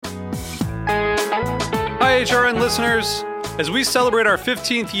HRN listeners. As we celebrate our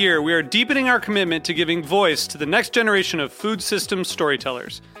 15th year, we are deepening our commitment to giving voice to the next generation of food systems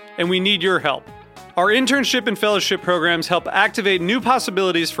storytellers, and we need your help. Our internship and fellowship programs help activate new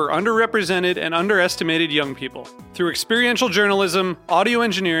possibilities for underrepresented and underestimated young people through experiential journalism, audio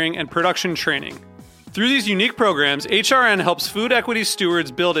engineering, and production training. Through these unique programs, HRN helps food equity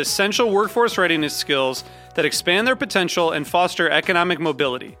stewards build essential workforce readiness skills that expand their potential and foster economic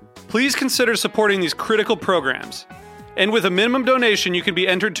mobility. Please consider supporting these critical programs. And with a minimum donation, you can be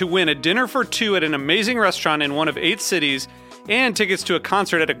entered to win a dinner for two at an amazing restaurant in one of 8 cities and tickets to a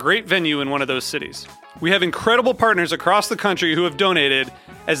concert at a great venue in one of those cities. We have incredible partners across the country who have donated,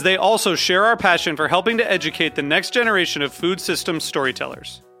 as they also share our passion for helping to educate the next generation of food systems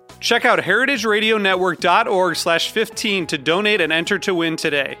storytellers. Check out heritageradionetwork.org/15 to donate and enter to win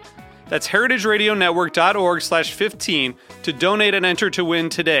today. That's heritageradionetwork.org/15 to donate and enter to win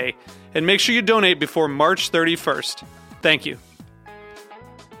today. And make sure you donate before March 31st. Thank you.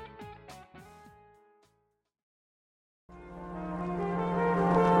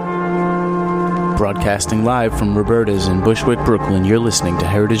 Broadcasting live from Roberta's in Bushwick, Brooklyn, you're listening to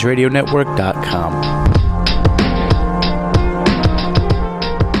heritageradionetwork.com.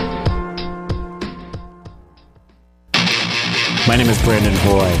 My name is Brandon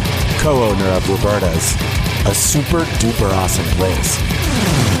Hoy, co-owner of Roberta's, a super duper awesome place.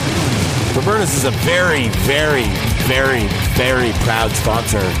 Roberta's is a very, very, very, very proud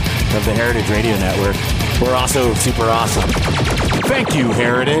sponsor of the Heritage Radio Network. We're also super awesome. Thank you,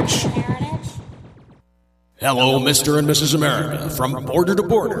 Heritage. Hello, Mr. and Mrs. America, from border to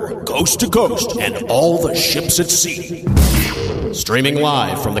border, coast to coast, and all the ships at sea. Streaming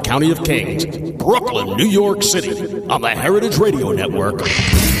live from the County of Kings, Brooklyn, New York City, on the Heritage Radio Network.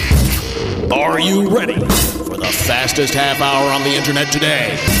 Are you ready for the fastest half hour on the internet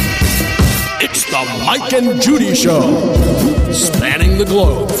today? It's the Mike and Judy Show, spanning the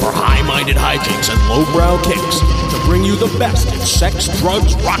globe for high-minded hijinks and lowbrow kicks to bring you the best in sex,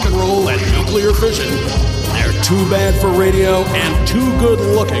 drugs, rock and roll, and nuclear fission. They're too bad for radio and too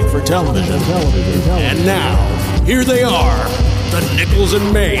good-looking for television. And now, here they are, the Nichols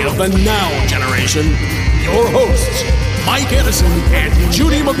and May of the now generation, your hosts, Mike Edison and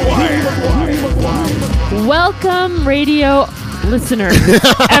Judy McGuire. Welcome, radio listeners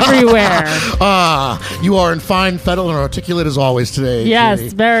everywhere. You are in fine fettle and articulate as always today. Yes,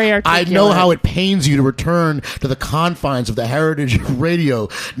 Judy. very articulate. I know how it pains you to return to the confines of the Heritage Radio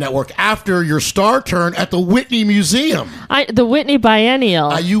Network after your star turn at the Whitney Museum. The Whitney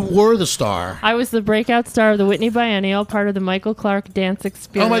Biennial. You were the star. I was the breakout star of the Whitney Biennial, part of the Michael Clark dance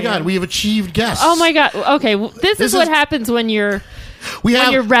experience. Oh my God, we have achieved guests. Oh my God. Okay, this is what happens when you're...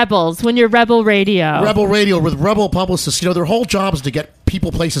 When you're rebels, when you're Rebel Radio. Rebel Radio with Rebel publicists. You know, their whole job is to get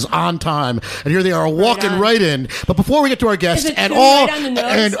people places on time. And here they are walking right in. But before we get to our guests, and all, right on the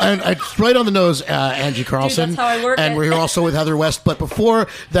nose? And it's right on the nose, Angie Carlson. Dude, that's how I work and we're here also with Heather West. But before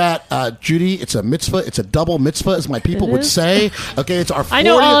that, Judy, it's a mitzvah. It's a double mitzvah, as my people would say. Okay, it's our 40th. I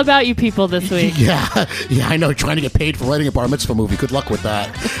know all about you people this week. Yeah, I know. Trying to get paid for writing a bar mitzvah movie. Good luck with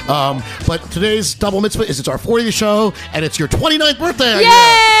that. But today's double mitzvah is it's our 40th show, and it's your 29th birthday.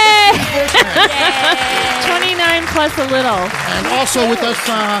 Yay! 29 plus a little. And also with us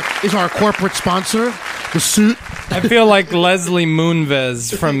is our corporate sponsor, The Suit. I feel like Leslie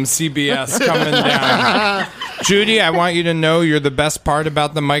Moonves from CBS coming down. Judy, I want you to know you're the best part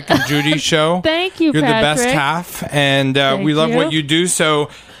about the Mike and Judy show. Thank you, You're Patrick. the best half, and we love what you do, so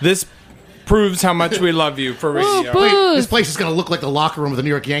this proves how much we love you for radio. Ooh, This place is going to look like the locker room of the New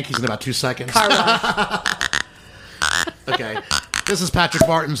York Yankees in about 2 seconds. Okay. This is Patrick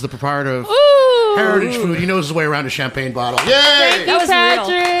Martins, the proprietor of Heritage Food. He knows his way around a champagne bottle. Yay! Thank you,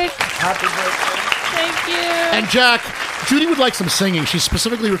 Patrick. Happy birthday. Thank you. And Jack, Judy would like some singing. She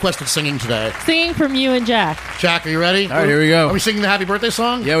specifically requested singing today. Singing from you and Jack. Jack, are you ready? All right, here we go. Are we singing the happy birthday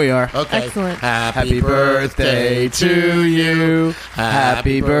song? Yeah, we are. Okay. Excellent. Happy birthday to you.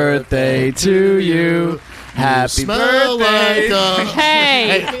 Happy birthday to you. Happy birthday.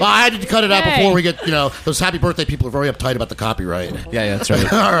 Hey. Well, I had to cut it out before we get, those happy birthday people are very uptight about the copyright. Yeah, that's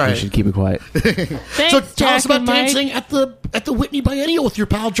right. All right. You should keep it quiet. Thanks, So tell us Jack about and Mike. dancing at the Whitney Biennial with your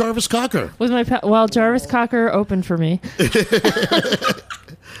pal Jarvis Cocker. With my Jarvis Cocker opened for me.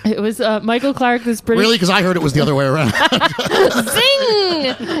 It was Michael Clark, this British... Really? Because I heard it was the other way around.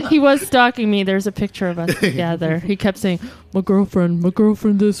 Zing! He was stalking me. There's a picture of us together. He kept saying, my girlfriend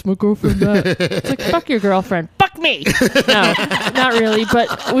this, my girlfriend that. It's like, fuck your girlfriend. Fuck me! No, not really.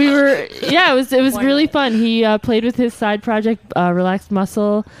 But we were... Yeah, it was really fun. He played with his side project, Relaxed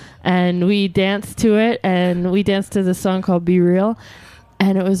Muscle, and we danced to it, and we danced to this song called Be Real.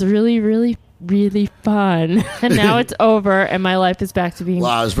 And it was really, really really fun. And now it's over, and my life is back to being...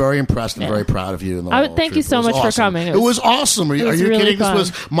 Well, I was very impressed and very proud of you. In the thank you so much for coming. It was awesome. Are you really kidding? fun.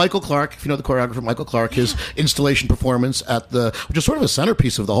 This was Michael Clark. If you know the choreographer, Michael Clark, his installation performance which is sort of a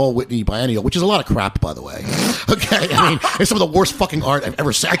centerpiece of the whole Whitney Biennial, which is a lot of crap, by the way. Okay, I mean, it's some of the worst fucking art I've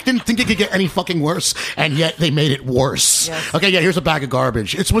ever seen. I didn't think it could get any fucking worse, and yet they made it worse. Yes. Okay, yeah, here's a bag of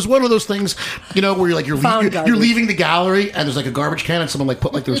garbage. It was one of those things, you know, where you're leaving the gallery, and there's like a garbage can, and someone like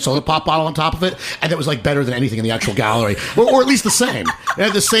put like their soda pop bottle on top of it, and it was like better than anything in the actual gallery, or at least the same. It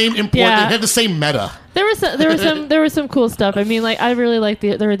had the same import. Yeah. It had the same meta. There was some cool stuff. I mean, like I really like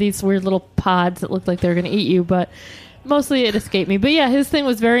there were these weird little pods that looked like they were going to eat you, but mostly it escaped me. But yeah, his thing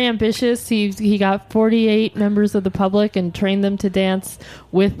was very ambitious. He got 48 members of the public and trained them to dance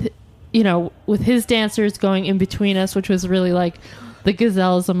with his dancers going in between us, which was really like the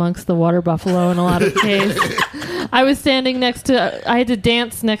gazelles amongst the water buffalo in a lot of cases. I had to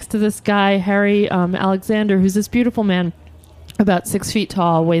dance next to this guy, Harry Alexander, who's this beautiful man, about 6 feet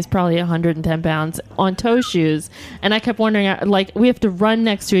tall, weighs probably 110 pounds, on toe shoes. And I kept wondering, like, we have to run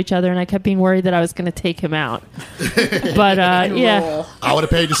next to each other, and I kept being worried that I was going to take him out. But, yeah. I would have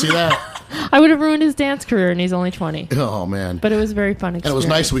paid to see that. I would have ruined his dance career, and he's only 20. Oh, man. But it was a very fun experience. And it was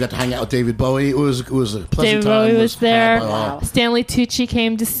nice. We got to hang out with David Bowie. It was a pleasant David time. Bowie was there. Wow. Stanley Tucci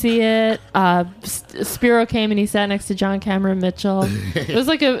came to see it. Spiro came, and he sat next to John Cameron Mitchell. It was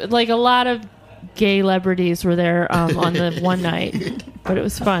like a lot of gay celebrities were there on the one night, but it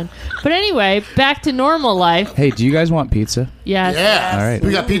was fun. But anyway, back to normal life. Hey, do you guys want pizza? Yes. Yeah. All right.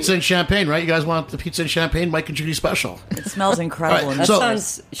 We got pizza and champagne, right? You guys want the pizza and champagne, Mike and Judy special? It smells incredible. Right. That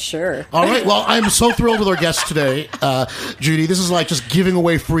sounds sure. All right. Well, I'm so thrilled with our guests today, Judy. This is like just giving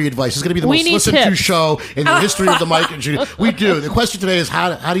away free advice. It's going to be the most listened to show in the history of the Mike and Judy. We do. The question today is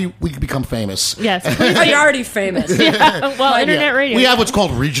how do we become famous? Yes. Oh, you're already famous. Yeah. Well, internet radio. We have what's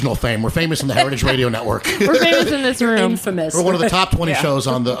called regional fame. We're famous in the Heritage Radio Network. We're famous in this room. Infamous. We're one of the top 20 shows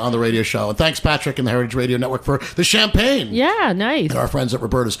on the radio show. And thanks, Patrick and the Heritage Radio Network, for the champagne. Yeah, nice. And our friends at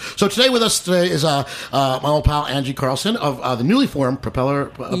Roberta's. So today with us is my old pal Angie Carlson of the newly formed Propeller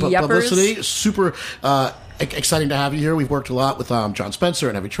Publicity. Super exciting to have you here. We've worked a lot with John Spencer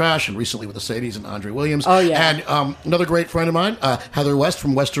and Heavy Trash, and recently with the Sadies and Andre Williams. Oh, yeah. And another great friend of mine, Heather West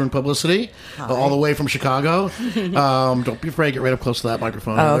from Western Publicity, all the way from Chicago. Don't be afraid. Get right up close to that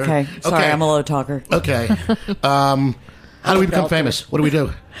microphone. Oh, okay. Sorry, I'm a low talker. Okay. How do we become famous? What do we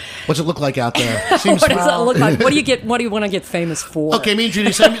do? What's it look like out there? What does it look like? What do you want to get famous for? Okay, me and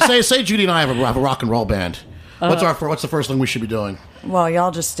Judy. Say Judy and I have a rock and roll band. What's the first thing we should be doing? Well, y'all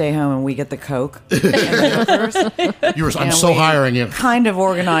just stay home and we get the Coke. I'm so hiring you. Kind of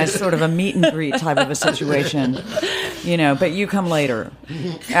organize sort of a meet and greet type of a situation, but you come later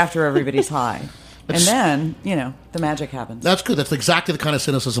after everybody's high. And then, the magic happens. That's good. That's exactly the kind of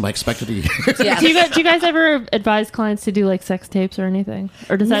cynicism I expected to hear. Yeah. Do you guys ever advise clients to do like sex tapes or anything?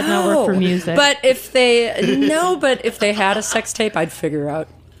 Or does that not work for music? But if they had a sex tape, I'd figure out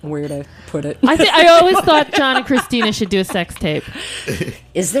where to put it. I always thought John and Christina should do a sex tape.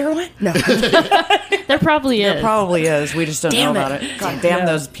 Is there one? No. There probably is. There probably is. We just don't know about it. God damn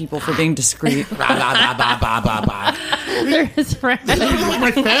those people for being discreet. They're his friends. They're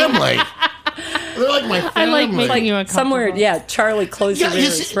my family. They're like my family. I like making you uncomfortable. Somewhere, Charlie, close your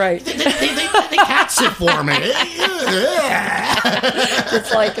ears. Right. They cat sit for me.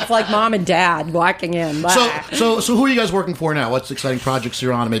 It's like mom and dad walking in. So who are you guys working for now? What's exciting projects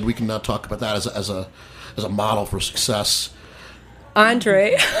you're on? Maybe we can talk about that as a model for success.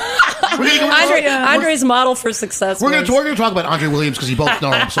 Andre's model for success. We're going to talk about Andre Williams because you both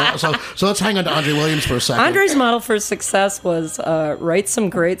know him. So let's hang on to Andre Williams for a second. Andre's model for success was write some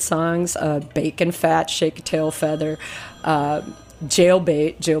great songs, Bacon Fat, Shake a Tail Feather,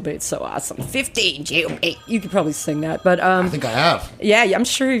 Jailbait's so awesome. 15 Jailbait. You could probably sing that, but I think I have. Yeah, I'm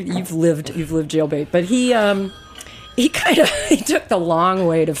sure you've lived Jailbait, but he took the long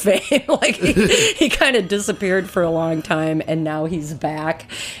way to fame. Like he kind of disappeared for a long time, and now he's back.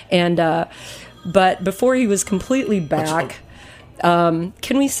 And but before he was completely back,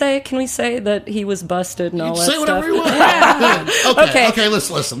 can we say that he was busted and all that stuff? Say whatever you want. Okay.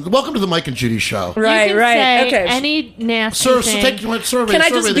 Listen. Welcome to the Mike and Judy show. Right. Okay. Any nasty thing. Survey. Can I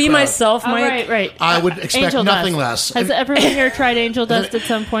just be myself, Mike? Right. I would expect angel nothing dust. less. Has everyone here tried angel dust at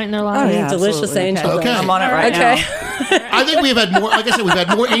some point in their lives? Oh, yeah, delicious absolutely. angel dust. Okay. I'm on it right now. I think we've had more. Like I said, we've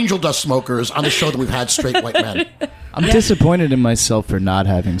had more angel dust smokers on the show than we've had straight white men. I'm disappointed in myself for not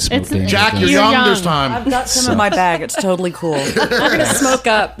having smoked angel Jack, dust. you're young. There's time. I've got some in my bag. It's totally cool. We're gonna smoke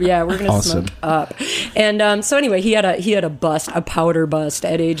up. Yeah, we're gonna Awesome. smoke up. And so anyway, he had a bust, a powder bust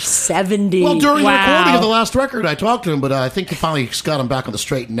at age 70. Well, during the Wow. recording of the last record, I talked to him, but I think he finally got him back on the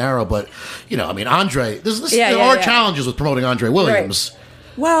straight and narrow. But Andre, there are challenges with promoting Andre Williams.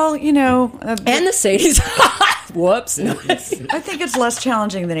 Well, and the Sadies. Whoops. Nice. I think it's less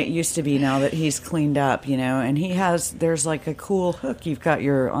challenging than it used to be now that he's cleaned up, and there's like a cool hook. You've got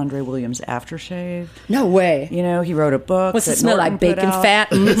your Andre Williams aftershave. No way. He wrote a book. What's it that smell Norton like? put Bacon out. fat?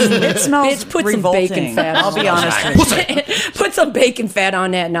 It smells Bitch, put some revolting. bacon fat on I'll be it. honest with you. Put some bacon fat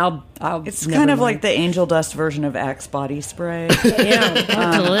on that, and I'll It's never kind of mind. like the angel dust version of Axe body spray.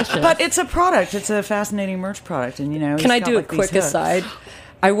 Yeah. Delicious. But it's a product. It's a fascinating merch product. And, Can I do a quick aside?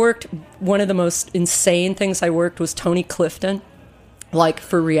 I worked, one of the most insane things I worked was Tony Clifton, like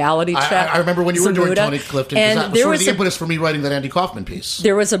for reality check. I remember when you were doing Zamuda. Tony Clifton, And because that was there sort of was the a- impetus for me writing that Andy Kaufman piece.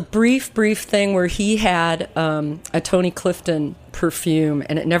 There was a brief thing where he had a Tony Clifton perfume,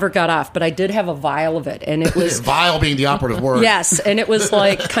 and it never got off. But I did have a vial of it, and it was Vile being the operative word. yes, and it was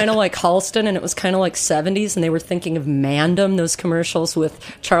like kind of like Halston, and it was kind of like 70s, and they were thinking of Mandem, those commercials with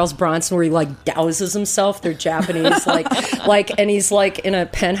Charles Bronson where he like douses himself. They're Japanese, and he's like in a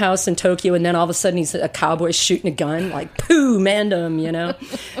penthouse in Tokyo, and then all of a sudden he's a cowboy shooting a gun, like poo Mandem,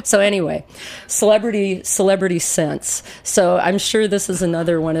 So anyway, celebrity scents. So I'm sure this is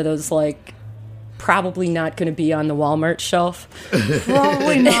another one of those like. Probably not going to be on the Walmart shelf.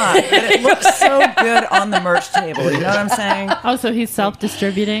 Probably not. But it looks so good on the merch table. You know what I'm saying? Oh, so he's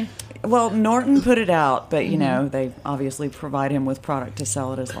self-distributing? Well, Norton put it out, but, they obviously provide him with product to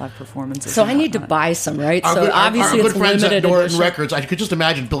sell at his live performances. So and I need to whatnot. buy some, right? Our So good, obviously our it's good friends at limited Norton edition. Records. I could just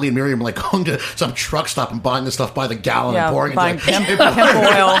imagine Billy and Miriam like going to some truck stop and buying this stuff by the gallon and pouring buying it. pimp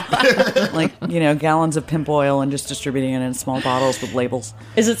oil, gallons of pimp oil and just distributing it in small bottles with labels.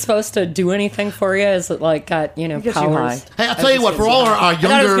 Is it supposed to do anything for you? Is it like got gets you powers? high. Hey, I'll tell you what. For all our I thought it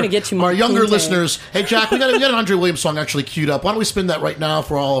was younger, gonna get you more younger Poontang. listeners, hey Jack, we got an Andre Williams song actually queued up. Why don't we spin that right now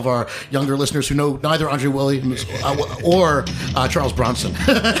for all of our younger listeners who know neither Andre Williams or Charles Bronson?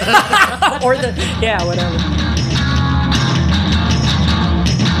 Or whatever.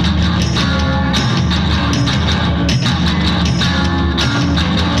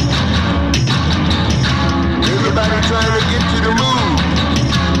 Everybody trying to get to the moon.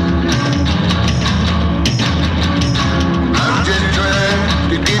 I'm just trying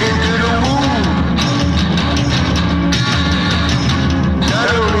to get into the moon. Not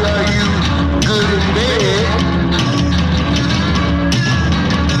only are you good in bed,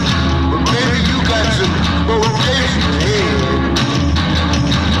 but maybe you got some motivation ahead.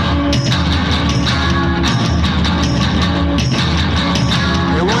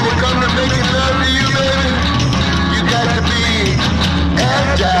 And when it comes to making love to you, baby, you got to be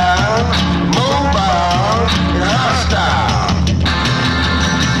agile, mobile, and hostile.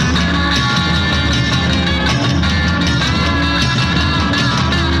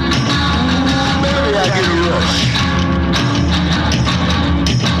 Maybe I get a rush.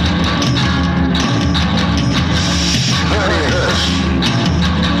 Honey,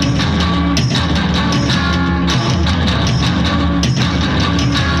 hush.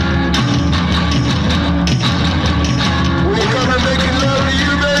 When it comes to making love to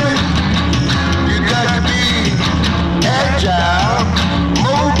you, baby, you got to be agile,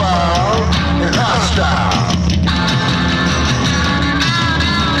 mobile, and hostile.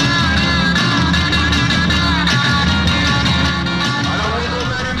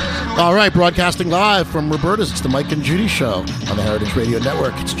 All right, broadcasting live from Roberta's. It's the Mike and Judy Show on the Heritage Radio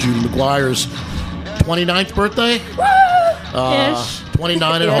Network. It's Judy McGuire's 29th birthday. Ish.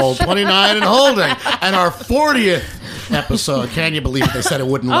 29 and hold, 29 and holding, and our 40th episode. Can you believe it? They said it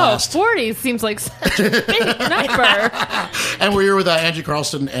wouldn't Oh, last. 40 seems like such a big number. And we're here with Angie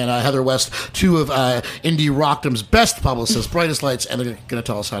Carlson and Heather West, two of Indie Rockdom's best publicists, brightest lights, and they're going to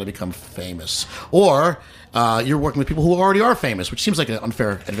tell us how to become famous. Or you're working with people who already are famous, which seems like an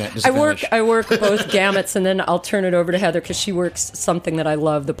unfair disadvantage. I work both gamuts, and then I'll turn it over to Heather because she works something that I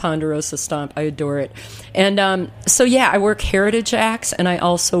love, the Ponderosa Stomp. I adore it. And I work heritage acts, and I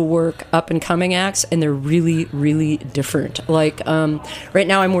also work up-and-coming acts, and they're really, really different. Like, right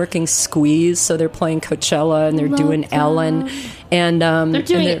now I'm working Squeeze, so they're playing Coachella, and they're doing Ellen. And They're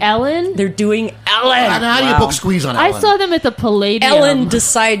doing Ellen? They're doing Ellen. And how do you book Squeeze on Ellen? I saw them at the Palladium. Ellen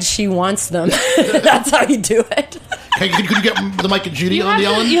decides she wants them. That's how you do it. Hey, could you get the Mike and Judy You on the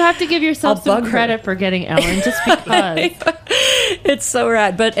Ellen? have to give yourself I'll some bug her. credit for getting Ellen, just because. It's so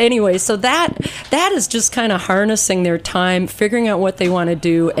rad. But anyway, so that is just kind of harnessing their time, figuring out what they want to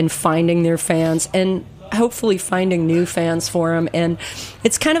do, and finding their fans, and hopefully finding new fans for them. And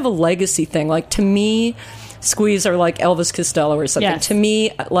it's kind of a legacy thing. Like, to me, Squeeze are like Elvis Costello or something. Yes. To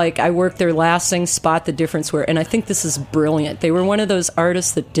me, like, I worked their last thing, Spot the Difference Where, and I think this is brilliant. They were one of those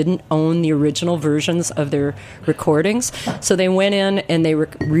artists that didn't own the original versions of their recordings, so they went in and they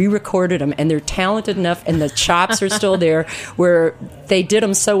re-recorded them, and they're talented enough, and the chops are still there, where they did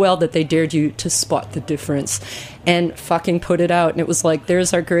them so well that they dared you to spot the difference and fucking put it out. And it was like,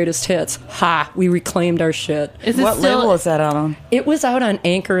 there's our greatest hits. Ha, we reclaimed our shit. Is it What still? label is that out on? It was out on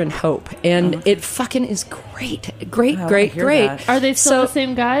Anchor and Hope, and it fucking is great. Great. that. Are they still So- the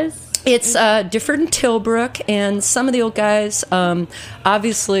same guys? It's different in Tilbrook, and some of the old guys,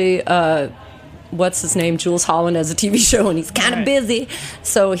 obviously, what's his name? Jules Holland has a TV show, and he's kind of busy,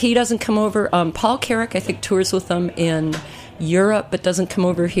 so he doesn't come over. Paul Carrick, I think, tours with them in Europe, but doesn't come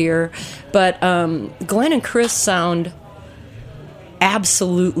over here. But Glenn and Chris sound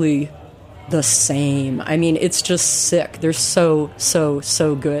absolutely the same. I mean, it's just sick. They're so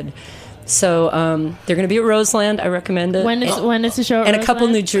good. So they're going to be at Roseland. I recommend it. When is the show? At and a couple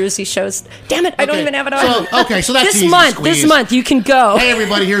Roseland? New Jersey shows. Damn it, I don't Okay. even have it on. So that's this easy, month. Squeeze. This month you can go. Hey,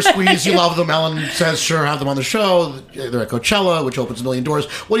 everybody, here's Squeeze. You love them. Ellen says, sure, have them on the show. They're at Coachella, which opens a million doors.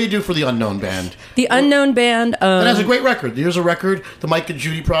 What do you do for the Unknown Band? The Unknown Band. That has a great record. Here's a record, the Mike and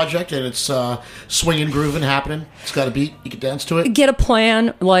Judy Project, and it's swinging, grooving, happening. It's got a beat. You can dance to it. Get a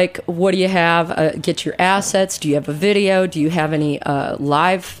plan. Like, what do you have? Get your assets. Do you have a video? Do you have any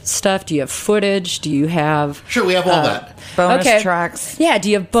live stuff? Do you have footage? Do you have... Sure, we have all that. Bonus tracks. Yeah, do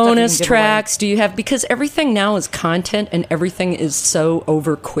you have Stuff you bonus can give tracks? Do you have... Because everything now is content, and everything is so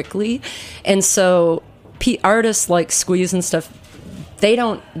over quickly. And so artists like Squeeze and stuff,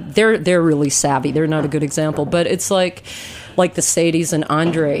 they're really savvy. They're not a good example, but it's like the Sadies and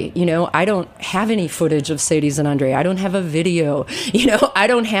Andre. You know, I don't have any footage of Sadies and Andre. I don't have a video. You know, I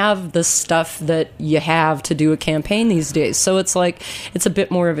don't have the stuff that you have to do a campaign these days. So it's like, it's a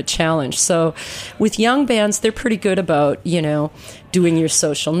bit more of a challenge. So with young bands, they're pretty good about, you know, doing your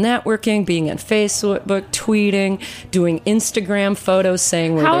social networking, being on Facebook, tweeting, doing Instagram photos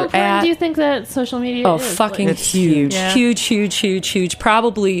saying where How they're important at. do you think that social media Oh, is? fucking It's huge. huge. Huge.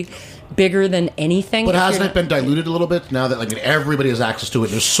 Probably bigger than anything. But if hasn't you're- it been diluted a little bit now that like everybody has access to it?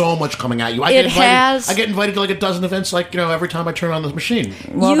 There's so much coming at you. I It has. I get invited to like a dozen events, like, you know, every time I turn on this machine.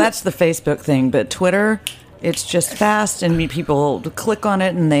 Well, that's the Facebook thing, but Twitter, it's just fast, and people click on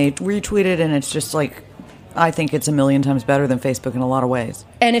it and they retweet it, and it's just like, I think it's a million times better than Facebook in a lot of ways.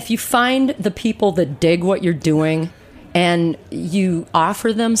 And if you find the people that dig what you're doing and you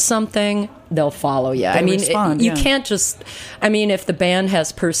offer them something, they'll follow you. I mean, respond, you yeah. can't just... I mean, if the band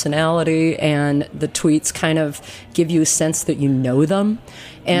has personality and the tweets kind of give you a sense that you know them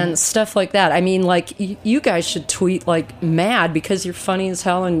and stuff like that. I mean, like, you guys should tweet, like, mad because you're funny as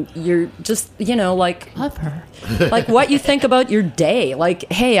hell and you're just, you know, like... Love her. like what you think about your day.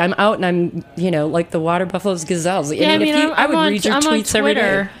 Like, hey, I'm out and I'm, you know, like the Water Buffaloes Gazelles. Yeah, I mean, I would read your I'm on tweets every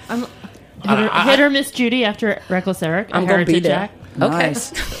day. Twitter. Hit or miss Judy after Reckless Eric. I'm going to be there. Jack. Okay.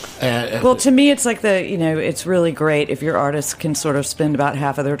 Nice. Well, to me, it's like it's really great if your artists can sort of spend about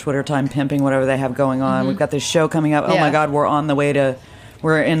half of their Twitter time pimping whatever they have going on. We've got this show coming up. Oh Yeah. my God,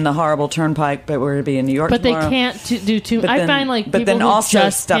 we're in the horrible turnpike, but we're going to be in New York But tomorrow. they can't do too. But I then- find like but people then who also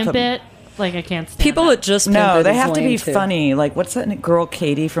just stuff pimp ab- it. Like I can't stand People that. that just pimp No, it they is have to be lame, too. funny. Like, what's that girl,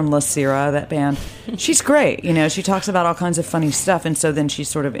 Katie from La Sierra, that band? She's great. You know, she talks about all kinds of funny stuff, and so then she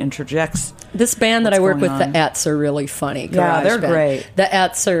sort of interjects. This band that What's I work with, going the on? Ets, are really funny. Yeah, Garage they're band. great. The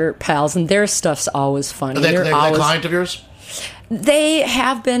Ets are pals, and their stuff's always funny. Are they They're a always, client of yours? They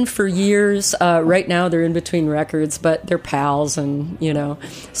have been for years. Right now, they're in between records, but they're pals, and you know,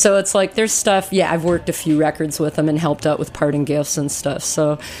 so it's like their stuff. Yeah, I've worked a few records with them and helped out with parting gifts and stuff.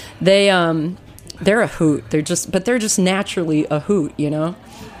 So they're a hoot. They're just naturally a hoot, you know.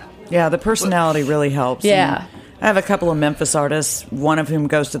 Yeah, the personality really helps. Yeah. And I have a couple of Memphis artists, one of whom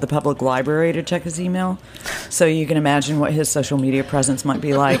goes to the public library to check his email. So you can imagine what his social media presence might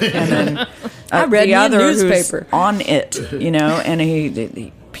be like. And then I read the me a other newspaper. who's on it, you know, and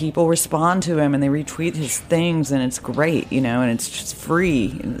he people respond to him and they retweet his things, and it's great, you know, and it's just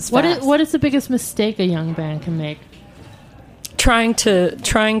free. And it's fast. What is the biggest mistake a young band can make? Trying to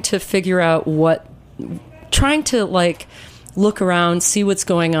figure out trying to like look around, see what's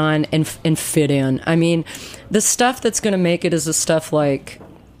going on, and fit in. I mean, the stuff that's going to make it is the stuff like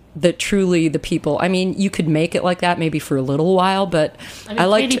that truly the people. I mean, you could make it like that maybe for a little while, but I mean, I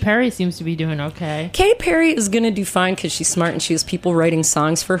like Katy Perry seems to be doing okay. Katy Perry is going to do fine because she's smart and she has people writing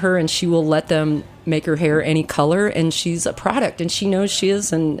songs for her, and she will let them make her hair any color, and she's a product, and she knows she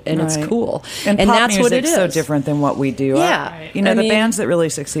is, and it's Right. cool. And pop that's what it music's is. so different than what we do. Yeah. You know, I the mean- bands that really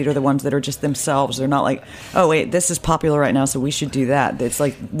succeed are the ones that are just themselves. They're not like, oh wait, this is popular right now, so we should do that. It's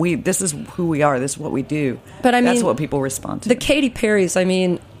like this is who we are. This is what we do. But I that's mean, what people respond to. The Katy Perry's, I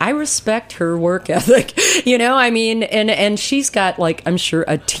mean, I respect her work ethic, you know, I mean, and she's got, like, I'm sure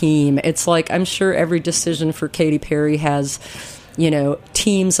a team. It's like, I'm sure every decision for Katy Perry has, you know,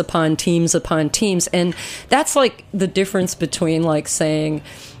 teams upon teams upon teams. And that's like the difference between, like, saying,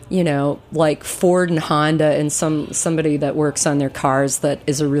 you know, like Ford and Honda and somebody that works on their cars that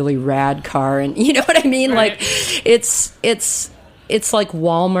is a really rad car. And you know what I mean? Right. Like, it's like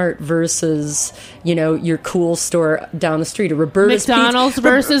Walmart versus, you know, your cool store down the street, or Roberta's McDonald's Pizza,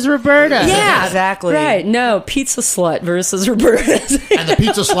 versus Roberta. Yeah, Exactly. Right. No, Pizza Slut versus Roberta's. And the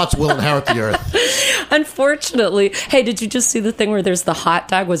pizza sluts will inherit the earth. Unfortunately. Hey, did you just see the thing where there's the hot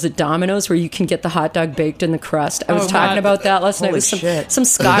dog? Was it Domino's where you can get the hot dog baked in the crust? I was Oh, talking God. about that last night Holy with shit. some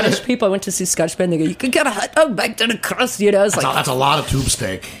Scottish people. I went to see Scottish band. They go, you can get a hot dog baked in the crust. You know, it's like, That's a lot of tube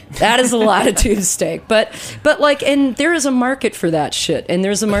steak. that is a lot of tube steak. But like, and there is a market for that shit. And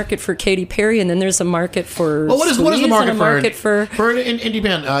there's a market for Katy Perry, and then there's a market for Well, what is the Squeeze market, and a market for an indie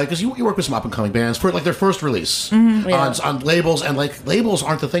band? Because you work with some up and coming bands for like their first release on labels, and like labels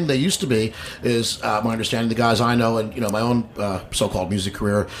aren't the thing they used to be. Is my understanding? The guys I know, and you know my own so-called music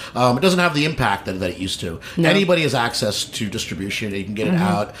career, it doesn't have the impact that it used to. No. Anybody has access to distribution; you can get it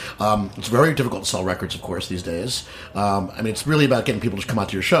out. It's very difficult to sell records, of course, these days. I mean, it's really about getting people to come out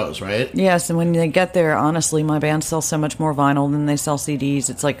to your shows, right? Yes, and when they get there, honestly, my band sells so much more vinyl than they sell CDs.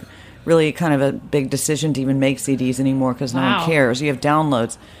 It's like really kind of a big decision to even make CDs anymore because no Wow. one cares. You have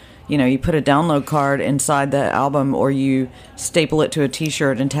downloads. You know, you put a download card inside the album, or you staple it to a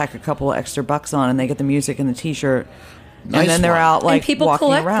T-shirt and tack a couple of extra bucks on, and they get the music and the T-shirt. Nice and then they're one. out like and people walking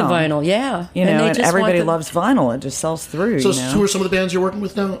collect around. the vinyl, yeah. You know, they and just everybody want the- loves vinyl. It just sells through. So, you know? who are some of the bands you're working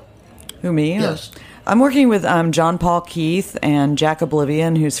with now? Who, me? Yes. I'm working with John Paul Keith and Jack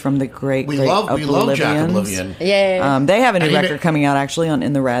Oblivion, who's from the great We love Jack Oblivions. Oblivion. Yeah. They have a new And he record ma- coming out actually on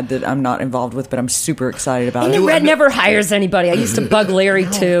In the Red that I'm not involved with, but I'm super excited about And it. the Red never hires anybody. I used to bug Larry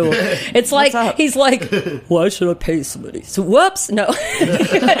too. It's like up? he's like, why should I pay somebody? So whoops, no.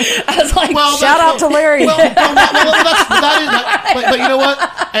 I was like, Well, Shout out to Larry. But you know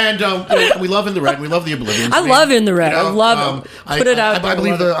what? And you know, we love In the Red. We love the Oblivions. I love In the Red. I love them. Put it out I there.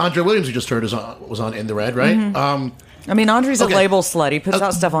 believe I love the Andre Williams we just heard was on In the Red, right? I mean, Andre's Okay. a label slut. He puts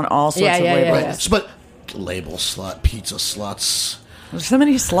out stuff on all sorts Yeah, of yeah, yeah, labels. yeah. Right. But label slut, pizza sluts. There's so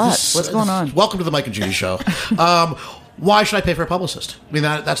many sluts. What's going on? Welcome to the Mike and Judy Show. Why should I pay for a publicist? I mean,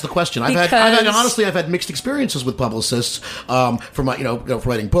 that's the question. I've had honestly, I've had mixed experiences with publicists for my, for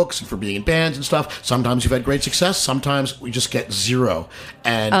writing books and for being in bands and stuff. Sometimes you've had great success. Sometimes we just get zero,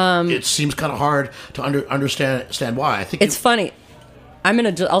 and it seems kind of hard to understand why. I think It's funny.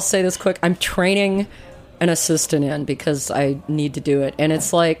 I'll say this quick. I'm training an assistant in because I need to do it, and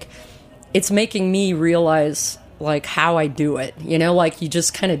it's like it's making me realize like how I do it. You know, like you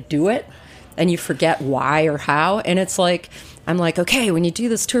just kind of do it. And you forget why or how, and it's like I'm like, okay, when you do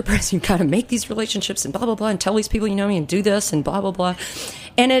this tour press, you gotta make these relationships and blah blah blah, and tell these people you know me and do this and blah blah blah,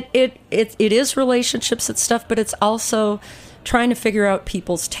 and it is relationships and stuff, but it's also trying to figure out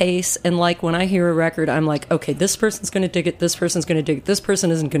people's tastes. And like when I hear a record, I'm like, okay, this person's gonna dig it, this person's gonna dig it, this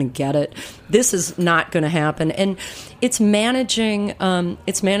person isn't gonna get it, this is not gonna happen, and it's managing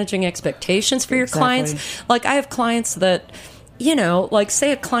expectations for your clients. Like I have clients that, you know, like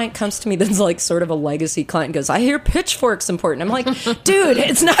say a client comes to me that's like sort of a legacy client and goes, I hear Pitchfork's important. I'm like, dude,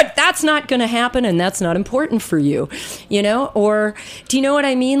 that's not going to happen, and that's not important for you, you know? Or do you know what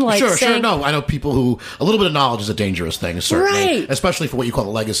I mean? Like sure. No, I know people who a little bit of knowledge is a dangerous thing, certainly, Right. especially for what you call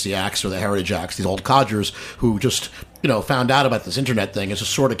the legacy acts or the heritage acts. These old codgers who just found out about this internet thing. It's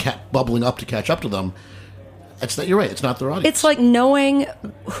just sort of kept bubbling up to catch up to them. You're right. It's not their audience. It's like knowing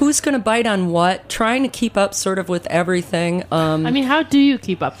who's going to bite on what, trying to keep up sort of with everything. I mean, how do you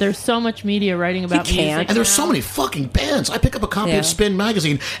keep up? There's so much media writing about You can't. music. And there's now. so many fucking bands. I pick up a copy Yeah. of Spin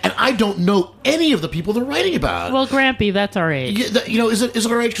magazine, and I don't know any of the people they're writing about. Well, Grampy, that's our age. Is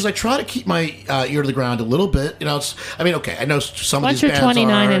it our age? Because I try to keep my ear to the ground a little bit. I know some Once of these you're bands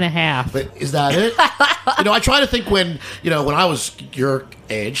 29 are, and a half. But is that it? I try to think when I was your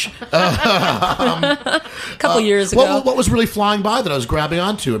age. A couple years ago. What was really flying by that I was grabbing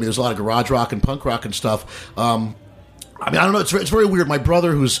onto? I mean, there's a lot of garage rock and punk rock and stuff. I mean, I don't know. It's very weird. My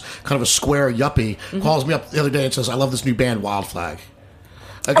brother, who's kind of a square yuppie, calls me up the other day and says, I love this new band, Wild Flag.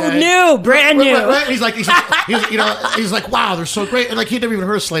 Okay? Oh, new, brand new. Right? He's like, wow, they're so great. And like, he'd never even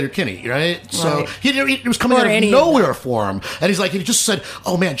heard of Slater Kinney, right? So it was coming Or out of any of nowhere for him. And he's like, he just said,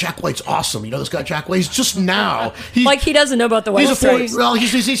 oh man, Jack White's awesome. You know this guy, Jack White? He's just now. Like he doesn't know about the White Sox. Well, he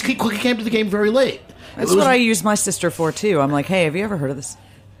came to the game very late. That's what I use my sister for, too. I'm like, hey, have you ever heard of this?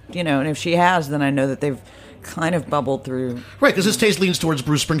 You know, and if she has, then I know that they've kind of bubbled through. Right, because his taste leans towards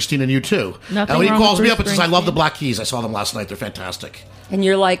Bruce Springsteen and you too. Nothing and when he wrong calls with me up Bruce and says, I love the Springsteen. Black Keys. I saw them last night. They're fantastic. And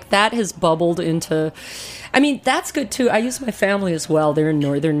you're like, that has bubbled into... I mean, that's good, too. I use my family as well. They're in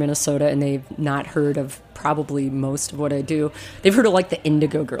northern Minnesota, and they've not heard of probably most of what I do. They've heard of, like, the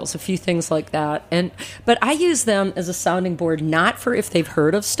Indigo Girls, a few things like that. But I use them as a sounding board, not for if they've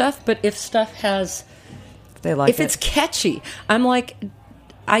heard of stuff, but if stuff has... They like if it's catchy. I'm like...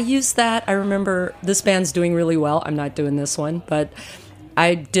 I use that. I remember this band's doing really well. I'm not doing this one, but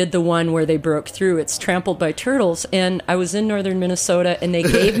I did the one where they broke through. It's Trampled by Turtles, and I was in northern Minnesota, and they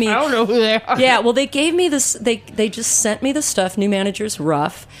gave me... I don't know who they are. Yeah, well, they gave me this... They just sent me the stuff, New Manager's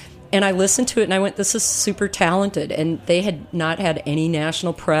Rough, and I listened to it, and I went, this is super talented, and they had not had any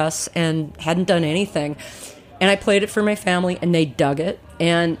national press and hadn't done anything, and I played it for my family, and they dug it,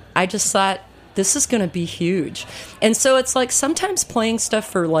 and I just thought... This is going to be huge. And so it's like sometimes playing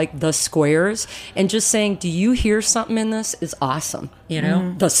stuff for like the Squares and just saying, do you hear something in this is awesome. You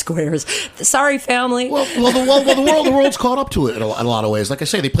know, the Squares. Sorry, family. The world's caught up to it in a lot of ways. Like I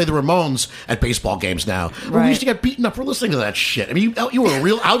say, they play the Ramones at baseball games now. We used to get beaten up for listening to that shit. I mean, you were a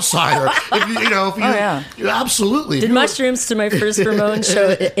real outsider. Absolutely. Did mushrooms to my first Ramones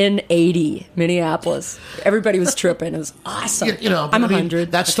show in 80, Minneapolis. Everybody was tripping. It was awesome. I'm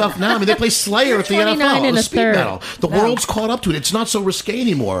 100. That stuff now. I mean, they play Slayer at the 29 NFL. and The a speed third. metal. The world's caught up to it. It's not so risque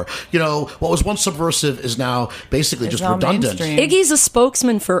anymore. You know, what was once subversive is now basically just now redundant. mainstream. Iggy's a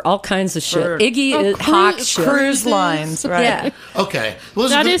spokesman for all kinds of shit. Iggy is hawk shit. Cruise lines, right? Yeah. Okay. Well,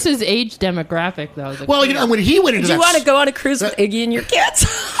 That is his age demographic, though. well, you know, when he went into Do you that... want to go on a cruise with Iggy and your kids?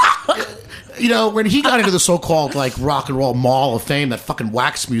 You know, when he got into the so-called, like, rock and roll Mall of Fame, that fucking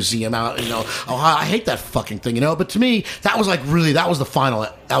wax museum out, you know, I hate that fucking thing, you know? But to me, that was like, really, that was the final,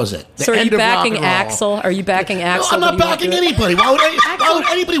 that was it. The So are you end of rock backing and roll. Axl? Are you backing No, Axl? I'm not backing anybody. Why would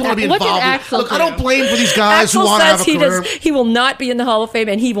anybody want to be What did involved? Axl Look, I do? don't blame for these guys who Axl want to have says a career. he will not be in the Hall of Fame,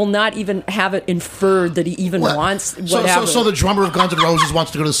 and he will not even have it inferred that he even wants whatever. So the drummer of Guns N' Roses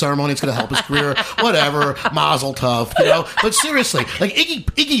wants to go to the ceremony. It's going to help his career. Whatever. Mazel tov. You know. But seriously, like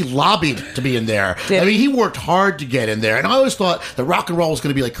Iggy lobbied to be in there. I mean, he worked hard to get in there, and I always thought that rock and roll was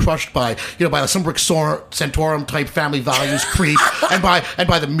going to be like crushed by some Rick Santorum type family values creep, and by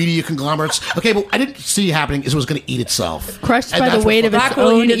the media conglomerates. Okay, but I didn't see happening is it was going to eat itself, Crushed And by that's the weight what of its Rock will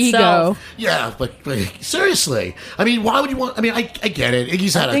own eat itself. ego. Yeah, but seriously, I mean, why would you want? I mean, I get it.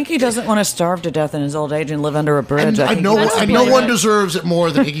 Iggy's had I think he doesn't want to starve to death in his old age and live under a bridge. I think know, that's and the no plan. one deserves it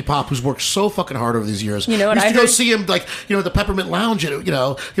more than Iggy Pop, who's worked so fucking hard over these years. You know what used I to go heard? see him, like, at the Peppermint Lounge,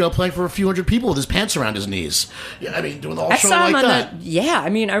 playing for a few hundred people with his pants around his knees. Yeah, I mean, doing the whole I show saw him like on that. I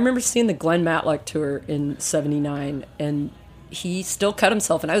mean, I remember seeing the Glenn Matlock tour in '79, and he still cut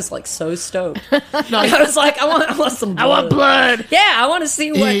himself, and I was like so stoked. I was like, I want some blood. I want blood. Yeah, I want to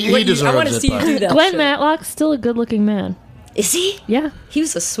see what, He what you, I deserves want to it, see you but- do that. Glenn shit. Matlock's still a good-looking man. Is he? Yeah. He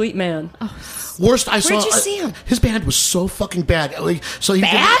was a sweet man. Worst I saw. Where'd you see him? His band was so fucking bad. So he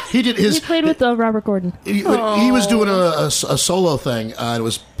Bad? He did his. He played with Robert Gordon. He was doing a solo thing. It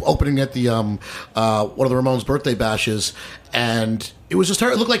was opening at the one of the Ramones' birthday bashes, and it was just.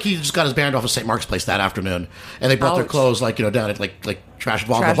 It looked like he just got his band off of St. Mark's Place that afternoon, and they brought their Ouch. clothes down at like Trash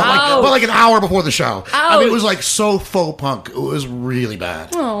Vaudeville, Trash but like an hour before the show. I mean, it was Ouch. like so faux punk. It was really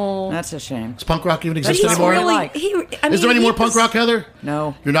bad. That's a shame. Does punk rock even But exist he's anymore? really. Like- Is there any more punk rock, Heather?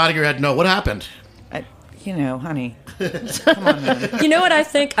 No. You're nodding your head. No. What happened? Honey. Come on, man. You know what I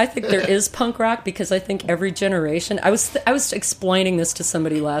think? I think there is punk rock because I think every generation. I was explaining this to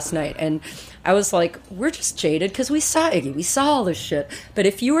somebody last night, and I was like, we're just jaded because we saw Iggy, we saw all this shit. But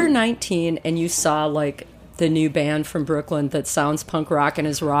if you were 19 and you saw like the new band from Brooklyn that sounds punk rock and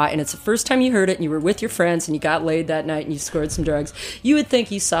is raw, and it's the first time you heard it, and you were with your friends, and you got laid that night, and you scored some drugs, you would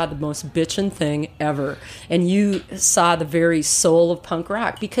think you saw the most bitchin' thing ever, and you saw the very soul of punk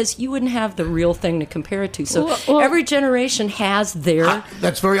rock because you wouldn't have the real thing to compare it to. So Well, every generation has their.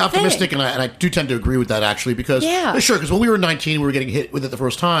 That's very optimistic, and I do tend to agree with that, actually, because because when we were 19, we were getting hit with it the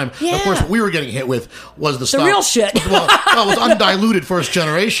first time. Yeah. Of course, what we were getting hit with was the stuff. real shit. Well, it was undiluted first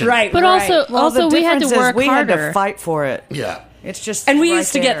generation. Right, But right. also the we had to difference is work we had harder. to fight for it. Yeah. It's just And we right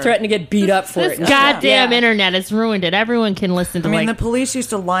used to there. get threatened to get beat up for This it. goddamn Yeah. internet has ruined it. Everyone can listen to I mean, the like. police used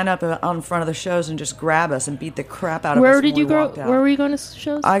to line up out in front of the shows and just grab us and beat the crap out of us. Where when did you we grow? walked out. Where were you going to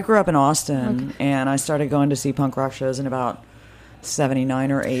shows? I grew up in Austin, and I started going to see punk rock shows in about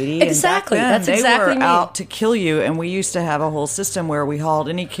 79 or 80. Exactly. And back then, That's exactly they were me. out to kill you, and we used to have a whole system where we hauled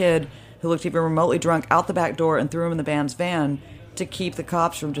any kid who looked even remotely drunk out the back door and threw him in the band's van to keep the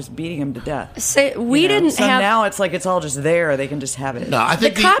cops from just beating him to death. We didn't so have... now it's like it's all just there. They can just have it. No, I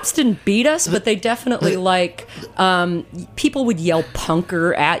think the cops didn't beat us, but they definitely people would yell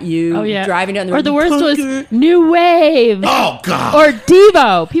 "punker" at you. Oh yeah, driving down the or road. the worst "Punker." was New Wave. Oh God. Or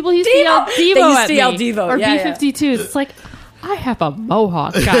Devo. People used to yell Devo They used at to yell me. Devo. Or Yeah, yeah. B-52s. It's like, I have a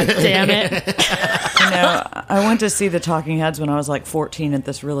mohawk. God damn it. I went to see the Talking Heads when I was like 14 at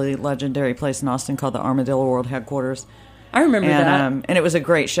this really legendary place in Austin called the Armadillo World Headquarters. I remember that. And it was a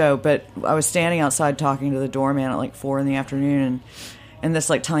great show, but I was standing outside talking to the doorman at like 4 p.m. and this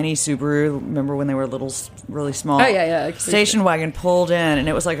like tiny Subaru, remember when they were little, really small? Oh, yeah. Station wagon pulled in, and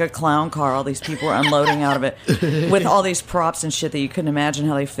it was like a clown car. All these people were unloading out of it with all these props and shit that you couldn't imagine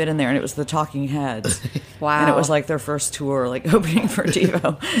how they fit in there. And it was the Talking Heads. Wow. And it was like their first tour, like opening for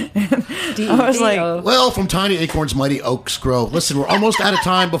Devo. I was like, well, from Tiny Acorns, Mighty Oaks Grow. Listen, we're almost out of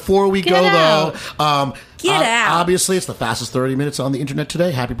time. Before we go, out. though, Get out. Obviously, it's the fastest 30 minutes on the internet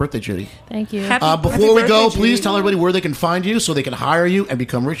today. Happy birthday, Judy. Thank you. Before we go, birthday, please Judy. tell everybody where they can find you so they can hire you and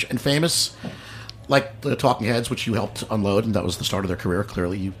become rich and famous. Like the Talking Heads, which you helped unload, and that was the start of their career.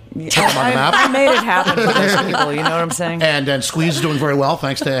 Clearly, you took them on the map. I made it happen for those people, you know what I'm saying? And Squeeze is doing very well,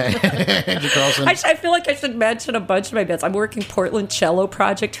 thanks to Andrew Carlson. I feel like I should mention a bunch of my bands. I'm working Portland Cello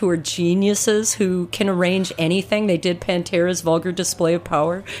Project, who are geniuses who can arrange anything. They did Pantera's Vulgar Display of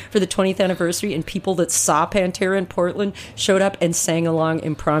Power for the 20th anniversary, and people that saw Pantera in Portland showed up and sang along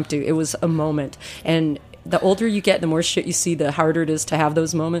impromptu. It was a moment. And the older you get, the more shit you see, the harder it is to have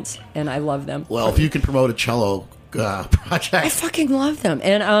those moments, and I love them. Well, if you can promote a cello project. I fucking love them.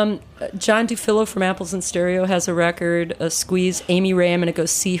 And John DeFillo from Apples and Stereo has a record, Squeeze. Amy Ray, I'm going to go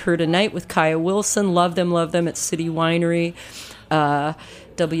see her tonight with Kaya Wilson. Love them at City Winery.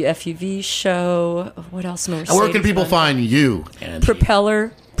 WFUV show. What else? And where can people find you, Angie?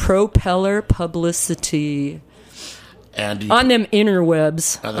 Propeller Publicity. And on them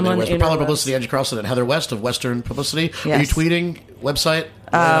interwebs. I'm on the Propeller Publicity, Angie Carlson, and Heather West of Western Publicity. Yes. Are you tweeting? Website?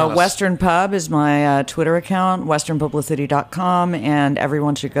 Western Pub is my Twitter account, westernpublicity.com, and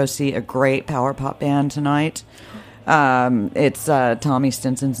everyone should go see a great power pop band tonight. It's Tommy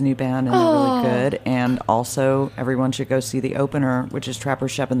Stinson's new band, and they're really good. And also, everyone should go see the opener, which is Trapper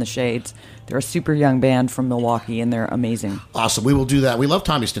Shep and the Shades. They're a super young band from Milwaukee, and they're amazing. Awesome. We will do that. We love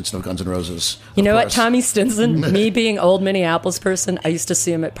Tommy Stinson of Guns N' Roses. You know what? Tommy Stinson, me being old Minneapolis person, I used to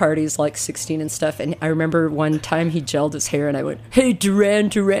see him at parties like 16 and stuff. And I remember one time he gelled his hair, and I went, "Hey, Duran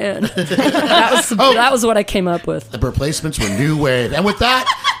Duran." That was what I came up with. The replacements were new wave. And with that,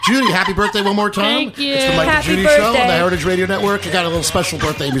 Judy, happy birthday one more time. Thank you. It's the Mike and Happy Judy birthday. Show on the Heritage Radio Network. I got a little special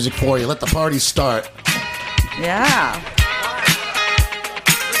birthday music for you. Let the party start. Yeah.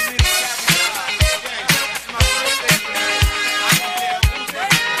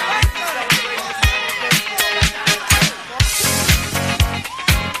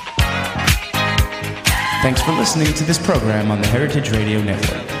 Thanks for listening to this program on the Heritage Radio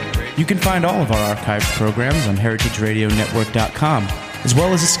Network. You can find all of our archived programs on heritageradionetwork.com, as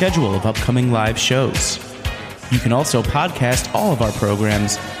well as a schedule of upcoming live shows. You can also podcast all of our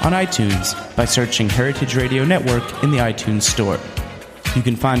programs on iTunes by searching Heritage Radio Network in the iTunes Store. You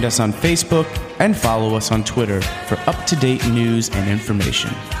can find us on Facebook and follow us on Twitter for up-to-date news and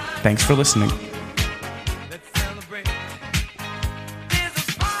information. Thanks for listening.